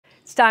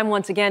It's time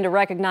once again to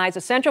recognize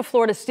a Central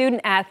Florida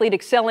student athlete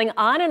excelling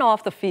on and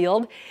off the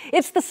field.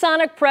 It's the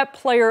Sonic Prep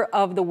Player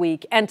of the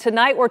Week. And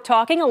tonight we're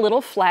talking a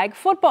little flag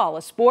football,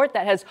 a sport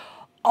that has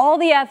all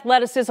the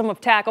athleticism of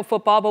tackle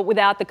football, but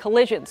without the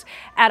collisions.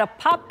 At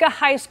Apopka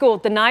High School,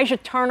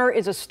 Dh'nizia Turner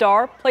is a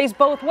star, plays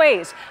both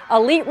ways,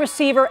 elite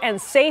receiver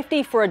and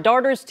safety for a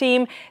Darters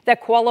team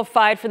that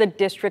qualified for the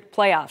district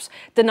playoffs.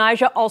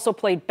 Dh'nizia also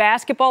played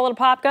basketball at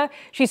Apopka.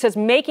 She says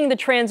making the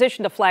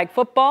transition to flag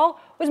football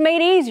was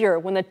made easier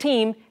when the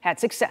team had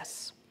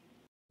success.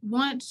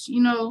 Once,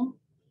 you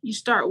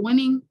start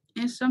winning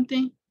in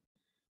something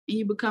and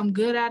you become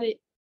good at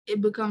it,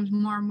 it becomes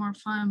more and more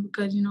fun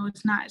because,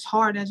 it's not as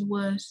hard as it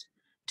was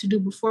to do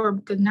before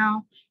because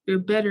now you're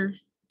better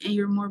and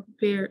you're more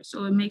prepared.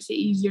 So it makes it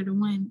easier to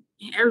win.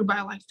 And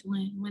everybody likes to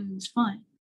win. Winning is fun.